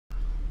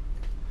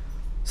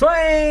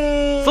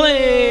Slam!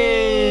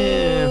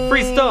 Slam!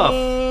 Free stuff.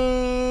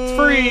 It's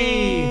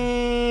free.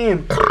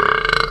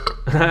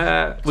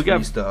 we got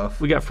free stuff.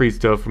 We got free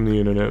stuff from the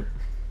internet.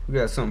 We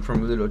got something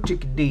from a little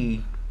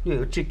chickadee.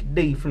 Little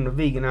chickadee from the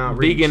vegan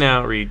outreach. Vegan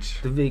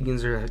outreach. The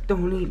vegans are like,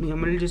 don't eat me,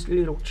 I'm just a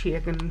little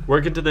chicken.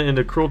 Working to the end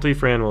of cruelty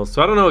for animals.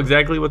 So I don't know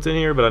exactly what's in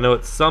here, but I know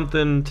it's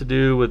something to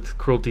do with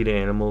cruelty to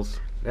animals.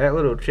 That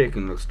little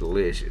chicken looks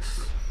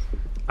delicious.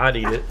 I'd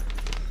eat it.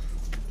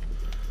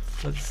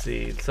 Let's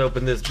see. Let's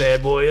open this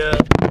bad boy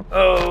up.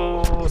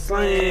 Oh,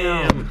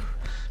 slam!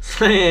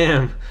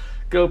 Slam!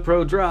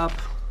 GoPro drop.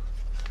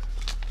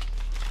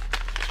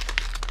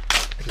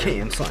 I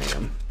can't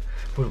slam.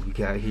 What do we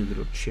got here,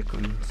 little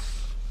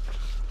chickens?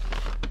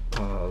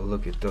 Oh,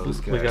 look at those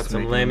guys. We got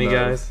some making lammy love.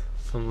 guys.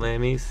 Some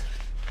lammies.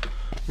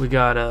 We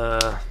got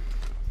a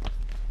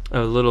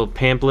little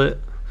pamphlet.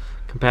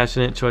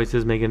 Compassionate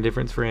choices making a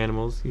difference for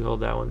animals. You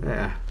hold that one.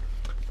 Yeah.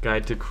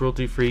 Guide to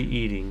cruelty-free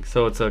eating.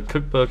 So it's a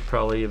cookbook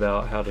probably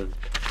about how to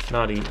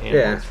not eat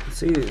animals. Yeah.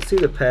 See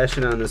the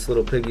passion on this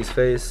little piggy's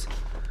face?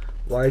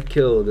 Why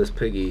kill this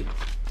piggy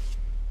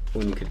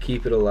when you could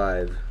keep it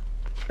alive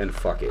and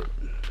fuck it?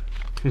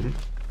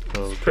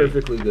 Okay.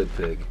 Perfectly good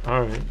pig.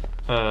 Alright.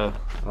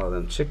 All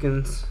them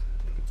chickens,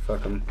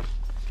 fuck them.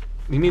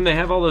 You mean they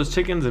have all those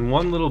chickens in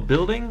one little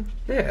building?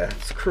 Yeah,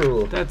 it's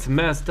cruel. That's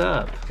messed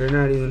up. They're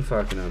not even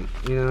fucking them,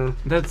 you know?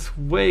 That's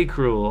way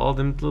cruel. All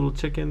them little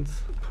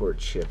chickens. Poor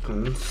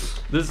chickens.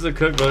 This is a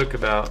cookbook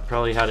about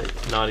probably how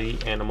to not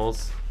eat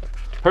animals.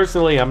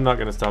 Personally, I'm not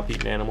gonna stop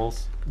eating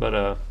animals,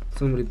 but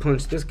Somebody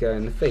punched this guy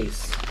in the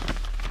face.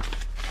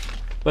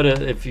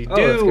 if you Oh,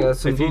 do, it's got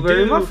some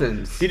blueberry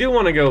muffins. if you do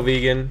want to go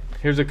vegan,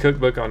 here's a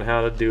cookbook on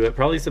how to do it.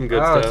 Probably some good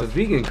It's a stuff.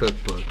 vegan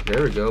cookbook.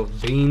 There we go.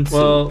 Bean soup.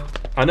 Well,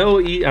 I know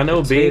being a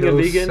Potato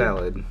vegan.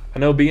 salad. I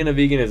know being a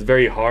vegan is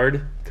very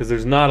hard because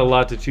there's not a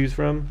lot to choose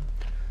from.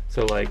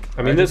 So like,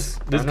 I mean, this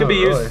could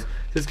be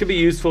this could be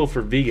useful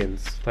for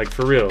vegans, like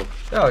for real.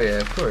 Oh yeah,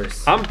 of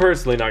course. I'm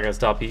personally not gonna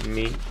stop eating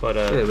meat, but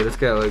Yeah, but it's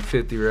got like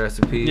 50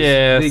 recipes.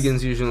 Yeah,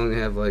 Vegans usually only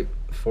have like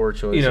 4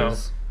 choices. you know,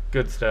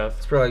 good stuff.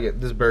 It's probably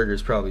this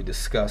burger's probably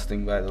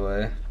disgusting, by the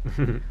way.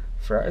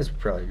 Fries are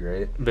probably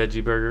great.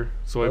 Veggie burger,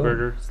 soy Oh.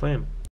 burger, slam.